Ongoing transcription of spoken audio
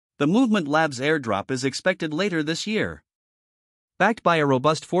The Movement Labs airdrop is expected later this year. Backed by a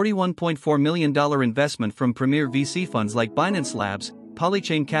robust $41.4 million investment from premier VC funds like Binance Labs,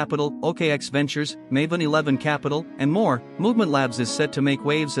 Polychain Capital, OKX Ventures, Maven 11 Capital, and more, Movement Labs is set to make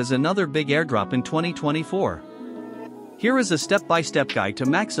waves as another big airdrop in 2024. Here is a step-by-step guide to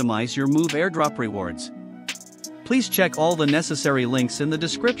maximize your Move airdrop rewards. Please check all the necessary links in the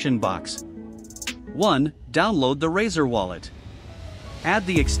description box. 1. Download the Razor wallet. Add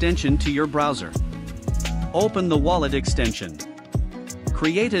the extension to your browser. Open the wallet extension.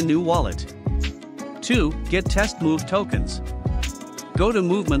 Create a new wallet. 2. Get test Move tokens. Go to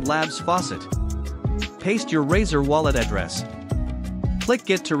Movement Labs Faucet. Paste your Razor wallet address. Click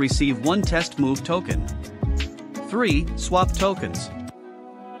Get to receive one test Move token. 3. Swap tokens.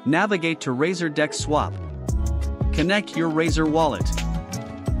 Navigate to Razor Dex Swap. Connect your Razor wallet.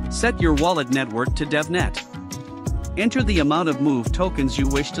 Set your wallet network to DevNet. Enter the amount of Move tokens you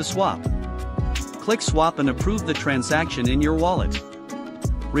wish to swap. Click Swap and approve the transaction in your wallet.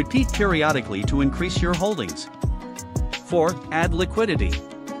 Repeat periodically to increase your holdings. 4. Add liquidity.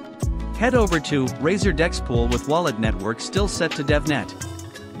 Head over to Razor Dex Pool with wallet network still set to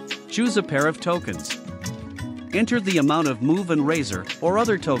DevNet. Choose a pair of tokens. Enter the amount of Move and Razor or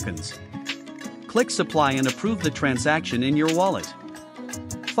other tokens. Click Supply and approve the transaction in your wallet.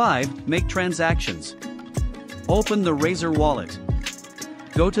 5. Make transactions. Open the Razor wallet.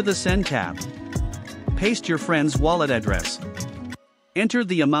 Go to the Send tab. Paste your friend's wallet address. Enter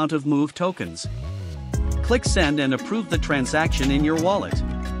the amount of Move tokens. Click Send and approve the transaction in your wallet.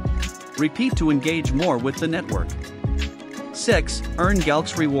 Repeat to engage more with the network. 6. Earn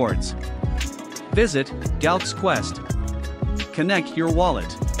Galx rewards. Visit Galx Quest. Connect your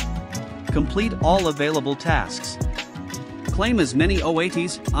wallet. Complete all available tasks. Claim as many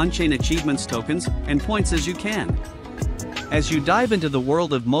OATs, on-chain achievements tokens, and points as you can. As you dive into the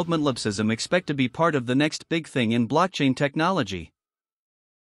world of Movement Labs, expect to be part of the next big thing in blockchain technology.